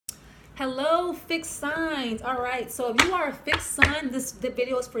Hello, fixed signs. All right. So if you are a fixed sign, the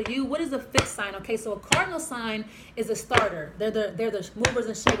video is for you. What is a fixed sign? Okay. So a cardinal sign is a starter. They're the movers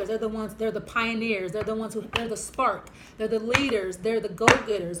and shakers. They're the ones. They're the pioneers. They're the ones who. They're the spark. They're the leaders. They're the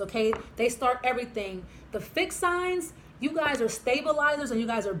go-getters. Okay. They start everything. The fixed signs. You guys are stabilizers and you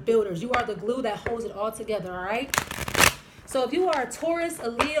guys are builders. You are the glue that holds it all together. All right. So if you are a Taurus, a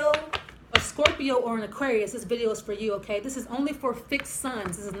Leo, a Scorpio, or an Aquarius, this video is for you, okay? This is only for fixed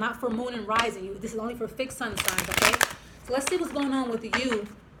suns. This is not for moon and rising. This is only for fixed sun signs, okay? So let's see what's going on with you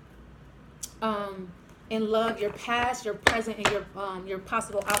in love, your past, your present, and your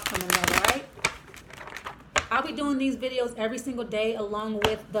possible outcome in love, all right? I'll be doing these videos every single day along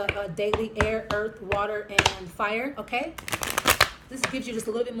with the daily air, earth, water, and fire, okay? This gives you just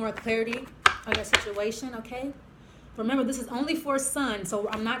a little bit more clarity on your situation, okay? Remember, this is only for sun, so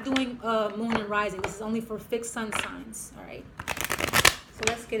I'm not doing moon and rising. This is only for fixed sun signs, all right? So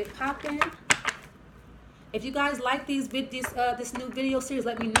let's get it popping. If you guys like this new video series,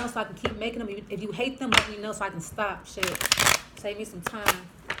 let me know so I can keep making them. If you hate them, let me know so I can stop. Shit, save me some time.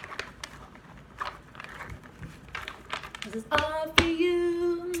 This is all for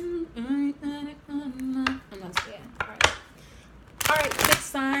you. I'm not scared. All right, fixed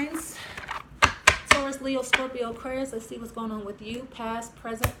signs. Taurus, Leo, Scorpio, Aquarius. Let's see what's going on with you. Past,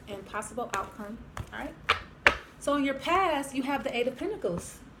 present, and possible outcome. All right. So in your past, you have the Eight of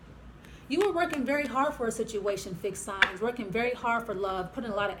Pentacles. You were working very hard for a situation, fixed signs. Working very hard for love.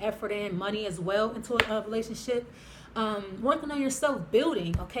 Putting a lot of effort in, money as well into a relationship. Working on yourself,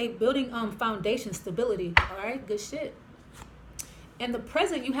 building. Okay, building foundation, stability. All right, good shit. In the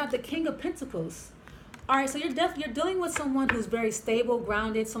present, you have the King of Pentacles. All right, so you're dealing with someone who's very stable,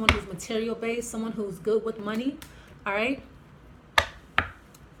 grounded, someone who's material based, someone who's good with money. All right.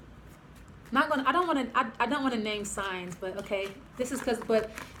 I don't want to name signs, but okay. This is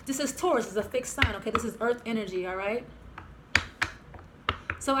Taurus, is a fixed sign. Okay, this is Earth energy. All right.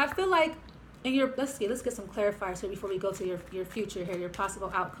 So I feel like let's get some clarifiers here before we go to your future here, your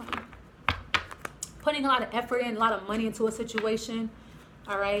possible outcome. Putting a lot of effort in, a lot of money into a situation.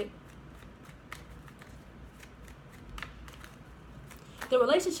 All right. The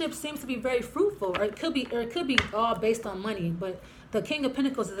relationship seems to be very fruitful, or it could be all based on money, but the King of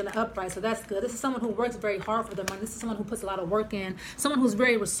Pentacles is in the upright, so that's good. This is someone who works very hard for their money. This is someone who puts a lot of work in, someone who's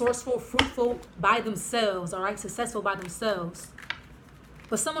very resourceful, fruitful by themselves, all right, successful by themselves.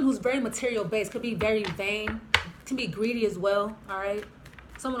 But someone who's very material based, could be very vain, can be greedy as well, all right?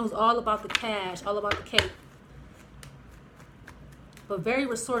 Someone who's all about the cash, all about the cake, but very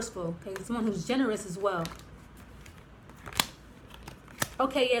resourceful, okay? Someone who's generous as well.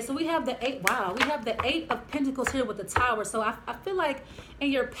 Okay, yeah, so we have the eight. Wow, we have the Eight of Pentacles here with the Tower. So I feel like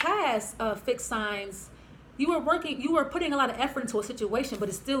in your past fixed signs, you were putting a lot of effort into a situation, but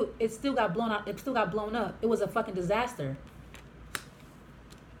it still got blown out. It still got blown up. It was a fucking disaster.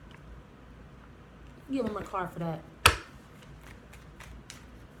 Give one more card for that.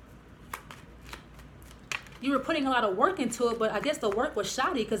 You were putting a lot of work into it, but I guess the work was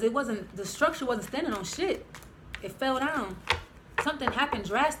shoddy because the structure wasn't standing on shit. It fell down. Something happened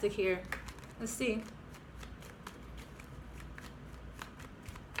drastic here. Let's see.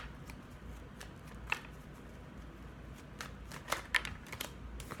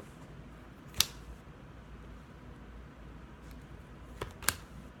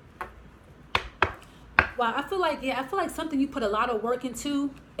 Wow, I feel like something you put a lot of work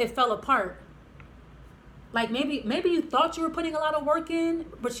into, it fell apart. Like maybe you thought you were putting a lot of work in,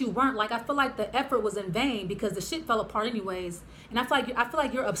 but you weren't. Like I feel like the effort was in vain because the shit fell apart anyways. And I feel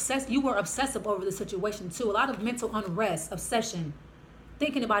like you're obsessed. You were obsessive over the situation too. A lot of mental unrest, obsession,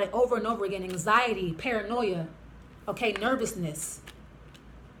 thinking about it over and over again, anxiety, paranoia, okay, nervousness.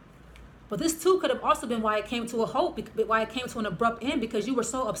 But this too could have also been why it came to a halt, why it came to an abrupt end, because you were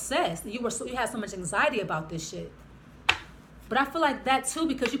so obsessed. You had so much anxiety about this shit. But I feel like that too,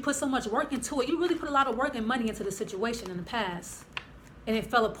 because you put so much work into it. You really put a lot of work and money into the situation in the past. And it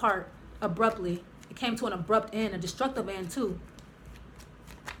fell apart abruptly. It came to an abrupt end, a destructive end too.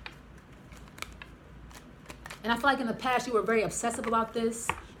 And I feel like in the past you were very obsessive about this.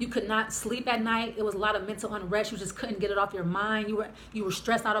 You could not sleep at night. It was a lot of mental unrest. You just couldn't get it off your mind. You were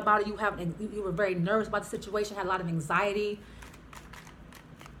stressed out about it. You were very nervous about the situation, had a lot of anxiety.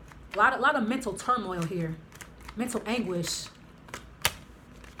 A lot of mental turmoil here. Mental anguish.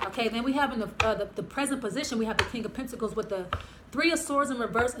 Okay, then we have in the present position, we have the King of Pentacles with the Three of Swords in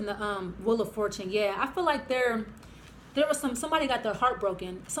reverse and the Wheel of Fortune. Yeah, I feel like there was somebody got their heart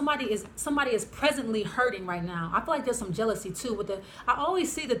broken. Somebody is presently hurting right now. I feel like there's some jealousy too I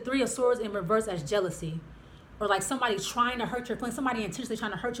always see the Three of Swords in reverse as jealousy. or like somebody trying to hurt your feelings, somebody intentionally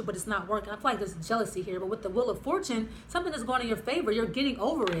trying to hurt you, but it's not working. I feel like there's jealousy here. But with the Wheel of Fortune, something is going in your favor. You're getting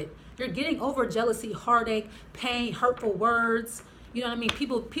over it. You're getting over jealousy, heartache, pain, hurtful words. You know what I mean?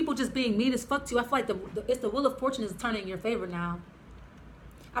 People just being mean as fuck to you. I feel like it's the Wheel of Fortune is turning in your favor now.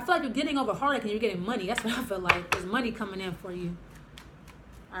 I feel like you're getting over heartache and you're getting money. That's what I feel like. There's money coming in for you.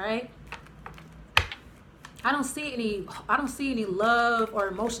 All right? I don't see any love or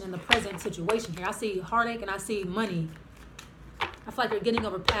emotion in the present situation here. I see heartache and I see money. I feel like you're getting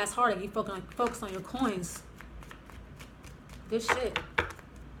over past heartache. You focus on your coins. Good shit.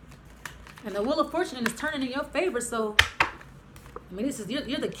 And the Wheel of Fortune is turning in your favor. So, I mean,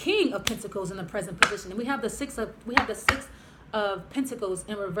 you're the King of Pentacles in the present position, and we have the Six of Pentacles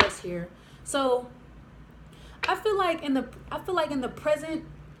in reverse here. So, I feel like in the present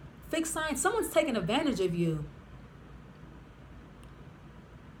fixed sign, someone's taking advantage of you.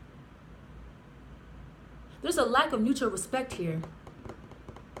 There's a lack of mutual respect here.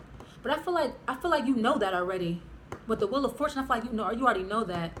 But I feel like you know that already. With the Wheel of Fortune, I feel like you already know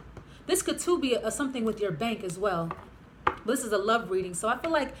that. This could too be something with your bank as well. But this is a love reading. So I feel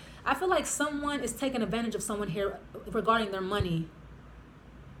like someone is taking advantage of someone here regarding their money.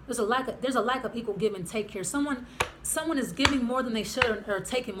 There's a lack of equal give and take here. Someone is giving more than they should or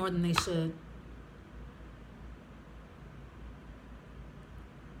taking more than they should.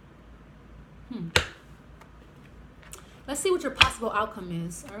 Let's see what your possible outcome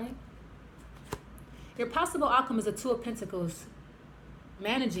is, all right? Your possible outcome is a Two of Pentacles.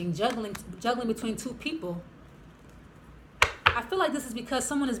 Managing, juggling between two people. I feel like this is because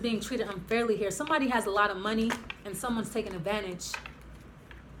someone is being treated unfairly here. Somebody has a lot of money and someone's taking advantage.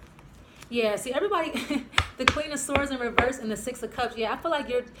 Yeah, see, everybody, the Queen of Swords in reverse and the Six of Cups. Yeah, I feel like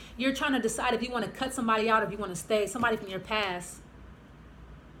you're trying to decide if you want to cut somebody out, if you want to stay, somebody from your past.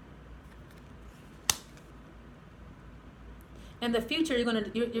 In the future, you're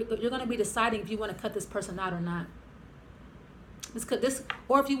gonna be deciding if you want to cut this person out or not.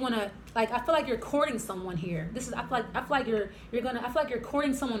 Or if you want to, like, I feel like you're courting someone here. I feel like you're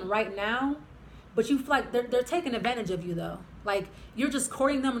courting someone right now, but you feel like they're taking advantage of you though. Like, you're just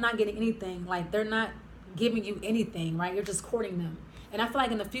courting them and not getting anything. Like, they're not giving you anything, right? You're just courting them. And I feel like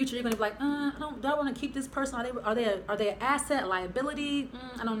in the future you're gonna be like, do I want to keep this person? Are they an asset, a liability?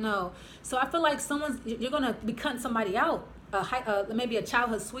 I don't know. So I feel like you're gonna be cutting somebody out. Maybe a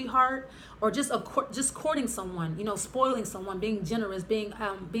childhood sweetheart, or just courting someone, spoiling someone, being generous, being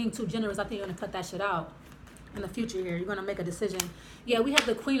too generous. I think you're gonna cut that shit out in the future here. You're gonna make a decision. Yeah, we have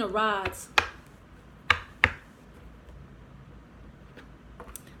the Queen of Rods.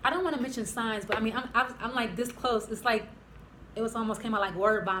 I don't want to mention signs, but I mean, I'm like this close. It's like it was almost came out like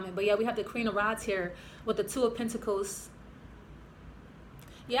word vomit. But yeah, we have the Queen of Rods here with the Two of Pentacles.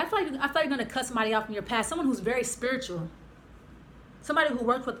 Yeah, I feel like you're gonna cut somebody out from your past. Someone who's very spiritual. Somebody who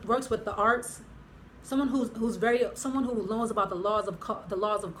works with the arts, someone who knows about the laws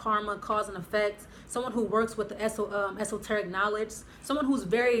of karma, cause and effect. Someone who works with the esoteric knowledge. Someone who's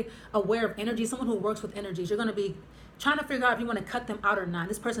very aware of energy. Someone who works with energies. You're gonna be trying to figure out if you want to cut them out or not.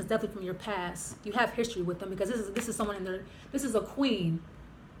 This person's definitely from your past. You have history with them because this is someone this is a queen.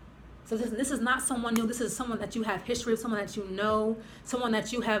 So this is not someone new. This is someone that you have history with, someone that you know, someone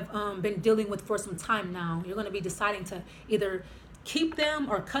that you have been dealing with for some time now. You're gonna be deciding to either keep them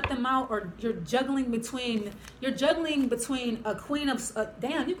or cut them out, or you're juggling between a queen of at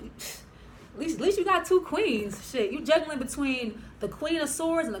least you got two queens. Shit, you juggling between the Queen of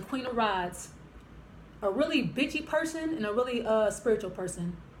Swords and the Queen of Rods. A really bitchy person and a really spiritual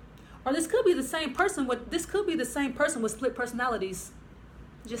person. Or this could be the same person with split personalities.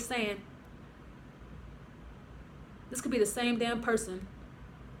 Just saying. This could be the same damn person.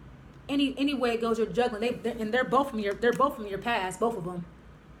 Any way it goes, you're juggling. They're both from your past, both of them.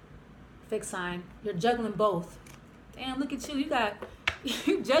 Fixed sign. You're juggling both. Damn, look at you.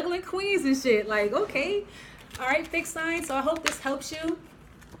 You juggling queens and shit. Like, okay. All right, fixed sign. So I hope this helps you.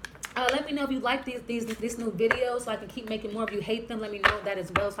 Let me know if you like these new videos, so I can keep making more. If you hate them, let me know that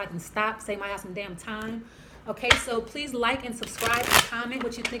as well, so I can stop. Save my ass some damn time. Okay, so please like and subscribe and comment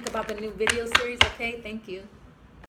what you think about the new video series. Okay, thank you.